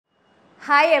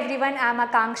Hi everyone, I am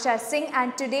Akanksha Singh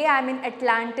and today I am in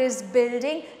Atlantis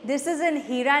building. This is in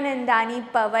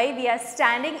Hiranandani, Powai. We are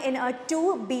standing in a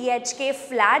 2 BHK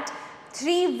flat,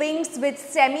 3 wings with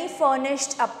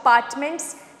semi-furnished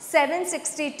apartments,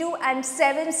 762 and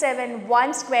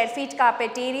 771 square feet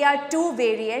carpet area, 2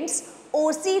 variants,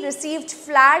 OC received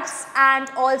flats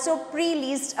and also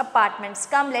pre-leased apartments.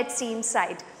 Come, let's see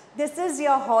inside. This is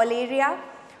your hall area.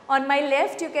 On my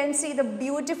left, you can see the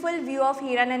beautiful view of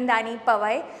Hiranandani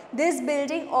Powai. This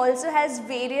building also has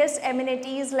various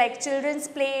amenities like children's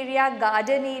play area,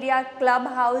 garden area,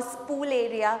 clubhouse, pool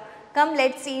area. Come,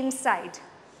 let's see inside.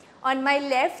 On my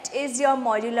left is your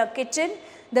modular kitchen.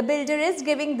 The builder is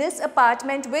giving this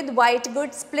apartment with white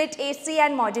goods, split AC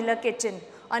and modular kitchen.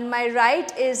 On my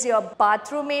right is your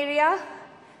bathroom area.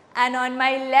 And on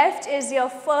my left is your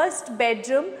first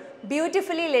bedroom,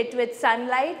 beautifully lit with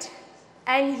sunlight.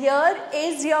 And here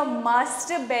is your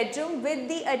master bedroom with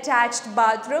the attached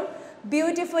bathroom,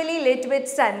 beautifully lit with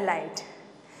sunlight.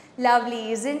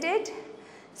 Lovely, isn't it?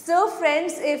 So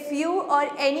friends, if you or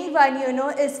anyone you know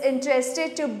is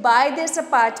interested to buy this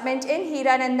apartment in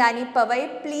Hiranandani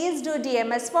Powai, please do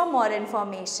DM us for more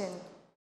information.